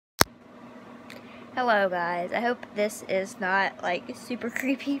Hello guys, I hope this is not like super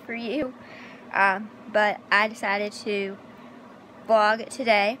creepy for you, but I decided to vlog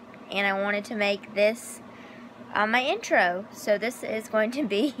today and I wanted to make this my intro, so this is going to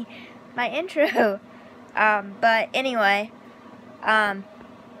be my intro. But anyway, so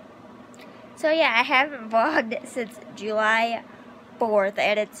yeah, I haven't vlogged since July 4th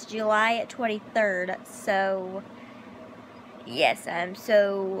and it's July 23rd, so yes, I'm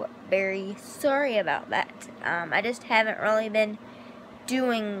so very sorry about that. I just haven't really been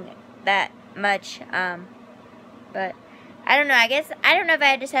doing that much, but I don't know, I don't know if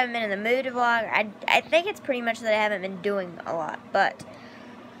I just haven't been in the mood to vlog. I think it's pretty much that I haven't been doing a lot, but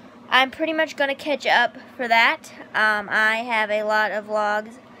I'm pretty much going to catch up for that. I have a lot of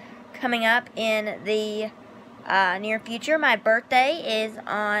vlogs coming up in the near future. My birthday is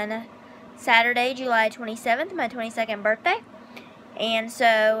on Saturday, July 27th, my 22nd birthday. And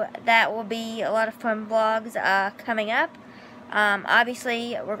so that will be a lot of fun vlogs coming up.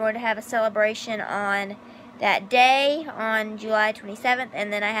 Obviously, we're going to have a celebration on that day, on July 27th,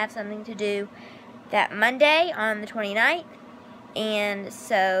 and then I have something to do that Monday on the 29th. And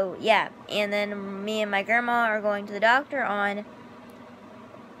so, yeah, and then me and my grandma are going to the doctor on,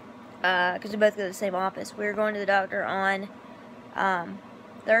 because we both go to the same office. We're going to the doctor on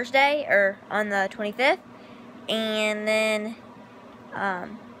Thursday, or on the 25th, and then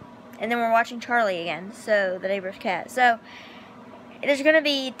we're watching Charlie again, so the neighbor's cat. So there's going to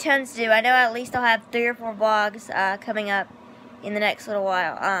be tons to do. I know at least I'll have 3 or 4 vlogs coming up in the next little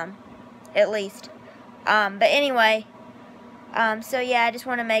while, at least. But anyway, so yeah, I just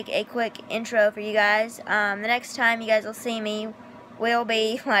want to make a quick intro for you guys. The next time you guys will see me will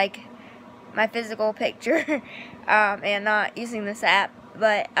be like my physical picture, and not using this app,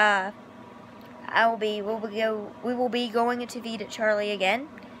 but we will be going to Feed Charlie again,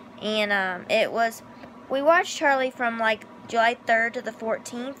 and we watched Charlie from like July 3rd to the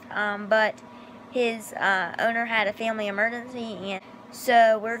 14th, but his owner had a family emergency, and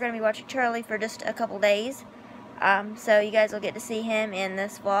so we're going to be watching Charlie for just a couple days, so you guys will get to see him in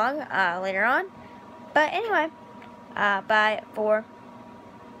this vlog later on. But anyway, bye for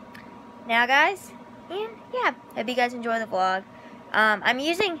now, guys, and yeah, hope you guys enjoy the vlog. I'm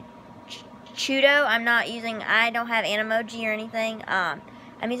using Chudo. I don't have Animoji or anything. I'm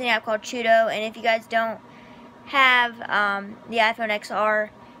using an app called Chudo, and if you guys don't have the iPhone XR,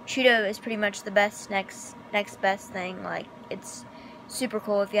 Chudo is pretty much the next best thing. Like, it's super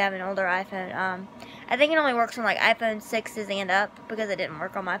cool if you have an older iPhone. I think it only works on like iPhone 6s and up, because it didn't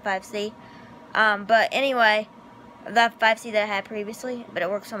work on my 5C. But anyway, the 5C that I had previously, but it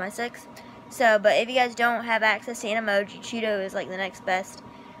works on my 6. So, but if you guys don't have access to Animoji, Chudo is like the next best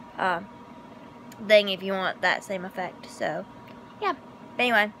thing if you want that same effect. So yeah, but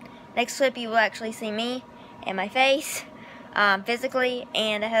anyway, next clip you will actually see me and my face physically,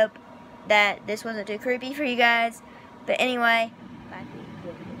 and I hope that this wasn't too creepy for you guys. But anyway, bye.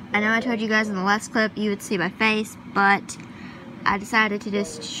 I know I told you guys in the last clip you would see my face, but I decided to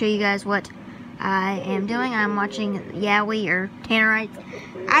just show you guys what I am doing. I'm watching Yowie, or Tannerites.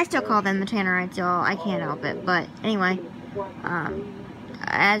 I still call them the Tannerites, y'all. I can't help it. But anyway,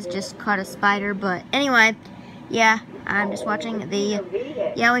 Az just caught a spider, but anyway, yeah, I'm just watching the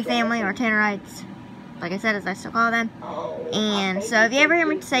Yowie family, or Tannerites, like I said, as I still call them. And so if you ever hear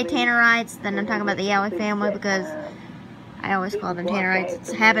me say Tannerites, then I'm talking about the Yowie family, because I always call them Tannerites.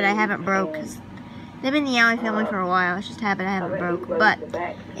 It's a habit I haven't broke, because they've been the Yowie family for a while. It's just a habit I haven't broke. But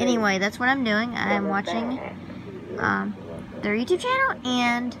anyway, that's what I'm doing. I'm watching their YouTube channel,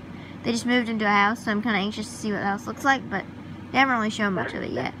 and they just moved into a house, so I'm kind of anxious to see what the house looks like, but they haven't really shown much of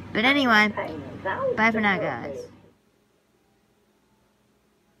it yet. But anyway, bye for now, guys.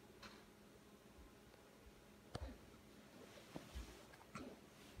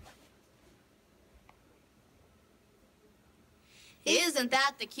 Isn't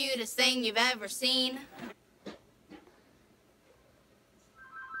that the cutest thing you've ever seen?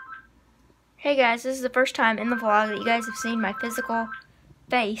 Hey guys, this is the first time in the vlog that you guys have seen my physical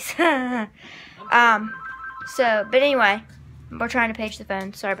face. But anyway, we're trying to page the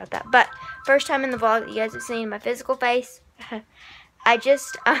phone. Sorry about that. But first time in the vlog that you guys have seen my physical face. I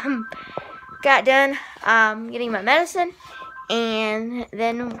just got done getting my medicine, and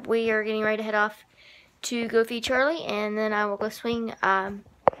then we are getting ready to head off to go feed Charlie, and then I will go swing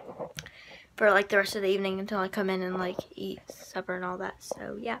for like the rest of the evening until I come in and like eat supper and all that.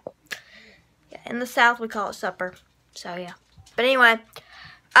 So yeah, in the South we call it supper. So yeah. But anyway,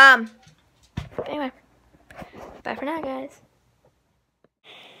 bye for now, guys.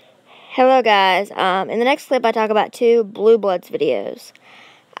 Hello guys, in the next clip I talk about 2 Blue Bloods videos.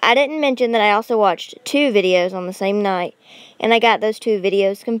 I didn't mention that I also watched 2 videos on the same night, and I got those 2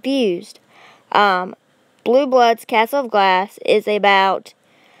 videos confused. Blue Bloods Castle of Glass is about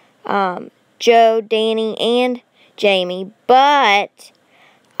Joe, Danny, and Jamie, but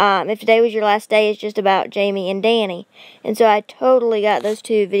If Today Was Your Last Day is just about Jamie and Danny. And so I totally got those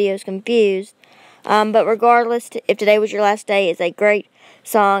 2 videos confused. But regardless, If Today Was Your Last Day is a great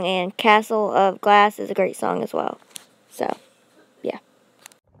song, and Castle of Glass is a great song as well. So, yeah.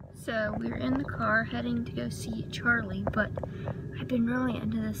 So, we're in the car heading to go see Charlie, but I've been really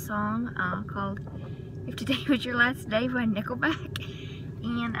into this song called If Today Was Your Last Day by Nickelback.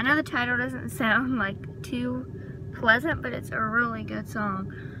 And I know the title doesn't sound like too pleasant, but it's a really good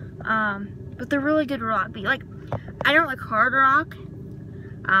song. But they're really good rock beat. Like, I don't like hard rock.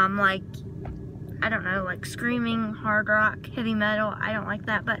 Like, I don't know, like screaming hard rock, heavy metal. I don't like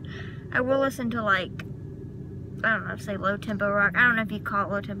that, but I will listen to, like, I don't know, say low tempo rock. I don't know if you call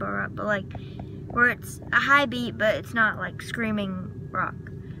it low tempo rock, but like where it's a high beat, but it's not like screaming rock.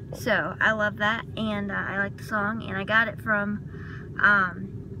 So I love that, and I like the song, and I got it from,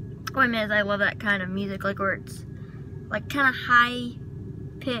 what I mean is I love that kind of music, like where it's like kind of high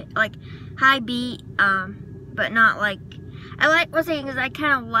pitch, like high beat, but not like, I like what's saying is I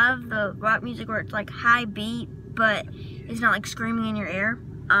kind of love the rock music where it's like high beat, but it's not like screaming in your ear.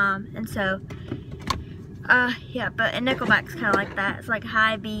 And so, yeah, but and Nickelback's kind of like that. It's like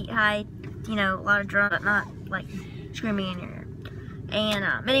high beat, high, you know, a lot of drum, but not like screaming in your ear.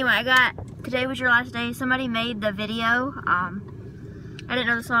 And anyway, I got Today Was Your Last Day. Somebody made the video. I didn't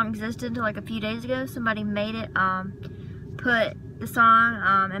know the song existed until like a few days ago. Somebody made it, put the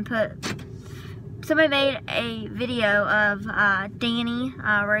song, and somebody made a video of Danny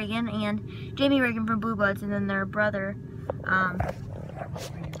Reagan and Jamie Reagan from Blue Bloods, and then their brother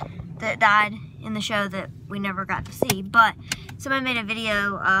that died in the show that we never got to see. But somebody made a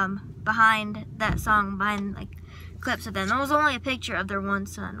video behind that song, behind like clips of them. It was only a picture of their one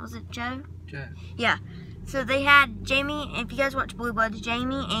son. Was it Joe? Joe. Yeah. So they had Jamie, if you guys watch Blue Bloods,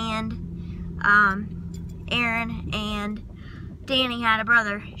 Jamie and Aaron and Danny had a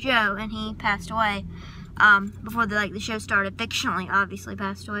brother, Joe, and he passed away before the show started. Fictionally, obviously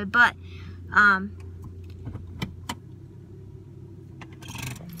passed away, but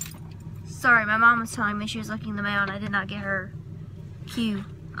sorry, my mom was telling me she was looking in the mail and I did not get her cue.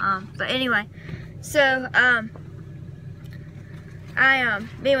 But anyway, so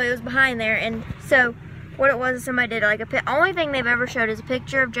anyway, it was behind there, and so what it was, somebody did like only thing they've ever showed is a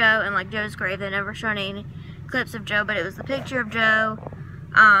picture of Joe and like Joe's grave. They've never shown any clips of Joe, but it was the picture of Joe,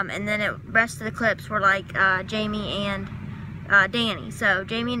 and then the rest of the clips were like Jamie and Danny. So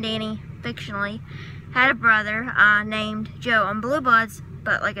Jamie and Danny fictionally had a brother named Joe on Blue Bloods,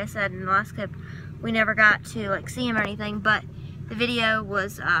 but like I said in the last clip, we never got to like see him or anything. But the video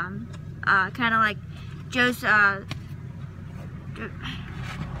was kind of like Joe's.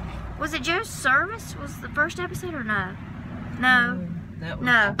 Was it Joe's service? Was the first episode or no? No. That was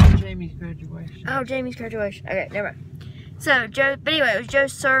No. Jamie's graduation. Oh, Jamie's graduation. Okay, never mind. So, but anyway, it was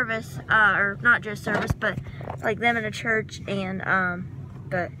Joe's service, or not Joe's service, but like them in a church, and,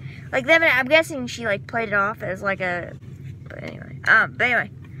 but like them, I'm guessing she like played it off as like but anyway,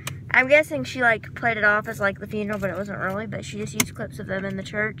 I'm guessing she like played it off as like the funeral, but it wasn't really, but she just used clips of them in the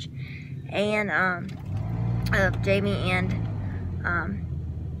church, and, of Jamie and,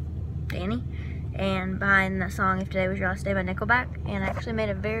 Danny, and behind the song If Today Was Your Last Day by Nickelback, and I actually made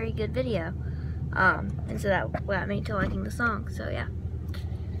a very good video, and so that got me to liking the song, so yeah.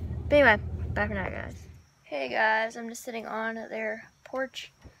 But anyway, bye for now, guys. Hey guys, I'm just sitting on their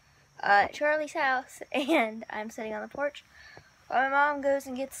porch at Charlie's house, and I'm sitting on the porch while my mom goes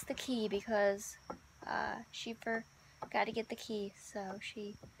and gets the key, because she forgot to get the key, so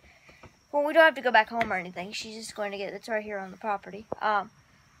well, we don't have to go back home or anything. She's just going to get it's right here on the property.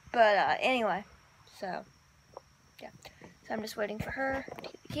 But anyway, so yeah. So I'm just waiting for her to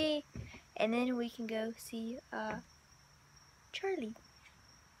get the key, and then we can go see Charlie.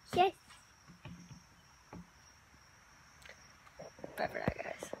 Yes. Bye for now,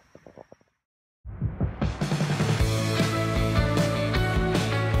 guys.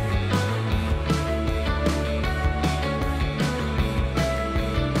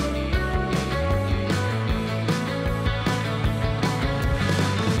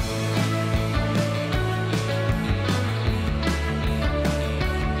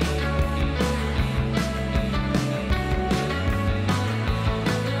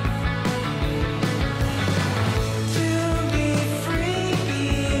 To be free.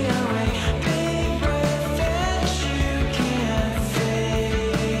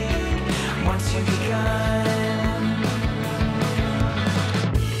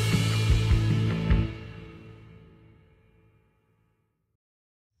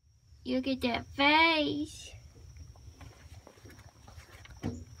 Look at that face.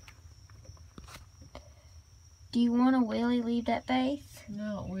 Do you want to really leave that face?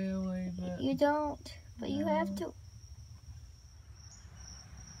 Not really, but... You don't, but you have to.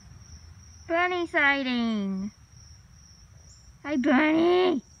 Bunny sighting. Hi,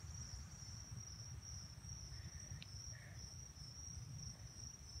 Bunny.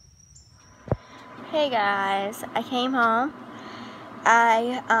 Hey guys, I came home.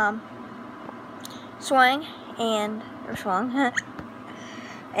 I swung and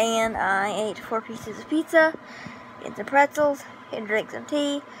I ate 4 pieces of pizza and some pretzels and drank some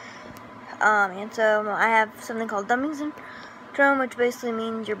tea. And so I have something called dumping syndrome, which basically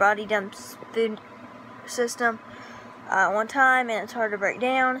means your body dumps food system one time and it's hard to break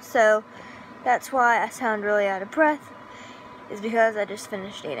down. So that's why I sound really out of breath, is because I just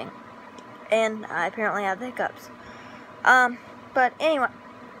finished eating. And I apparently have the hiccups. But anyway,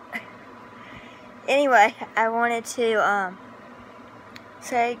 I wanted to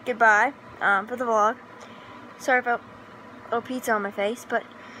say goodbye for the vlog. Sorry for a little pizza on my face, but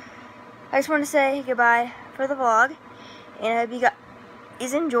I just want to say goodbye for the vlog, and I hope you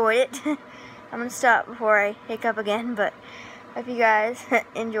guys enjoyed it. I'm going to stop before I hiccup again, but I hope you guys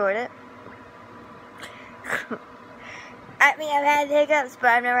enjoyed it. I mean, I've had hiccups, but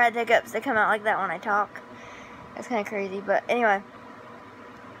I've never had hiccups that come out like that when I talk. That's kind of crazy, but anyway.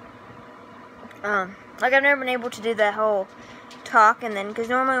 Like, I've never been able to do that whole talk, and then, because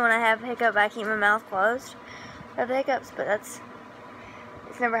normally when I have a hiccup, I keep my mouth closed. I have the hiccups, but it's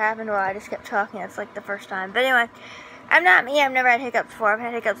never happened while I just kept talking. That's like the first time. But anyway, I'm not me. I've never had hiccups before. I've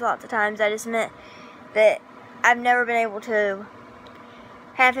had hiccups lots of times. I just meant that I've never been able to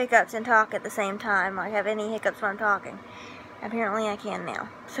have hiccups and talk at the same time. Like, have any hiccups when I'm talking. Apparently I can now.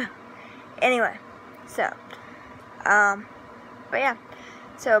 So, anyway. So, but yeah.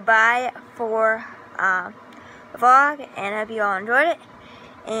 So, bye for the vlog, and I hope you all enjoyed it.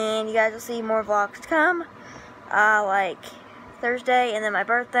 And you guys will see more vlogs to come. Like Thursday, and then my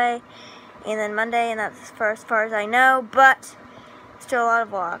birthday, and then Monday, and that's as far as I know, but still a lot of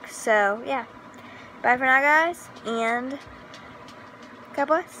vlogs. So, yeah. Bye for now, guys, and God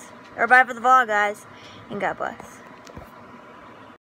bless. Or bye for the vlog, guys, and God bless.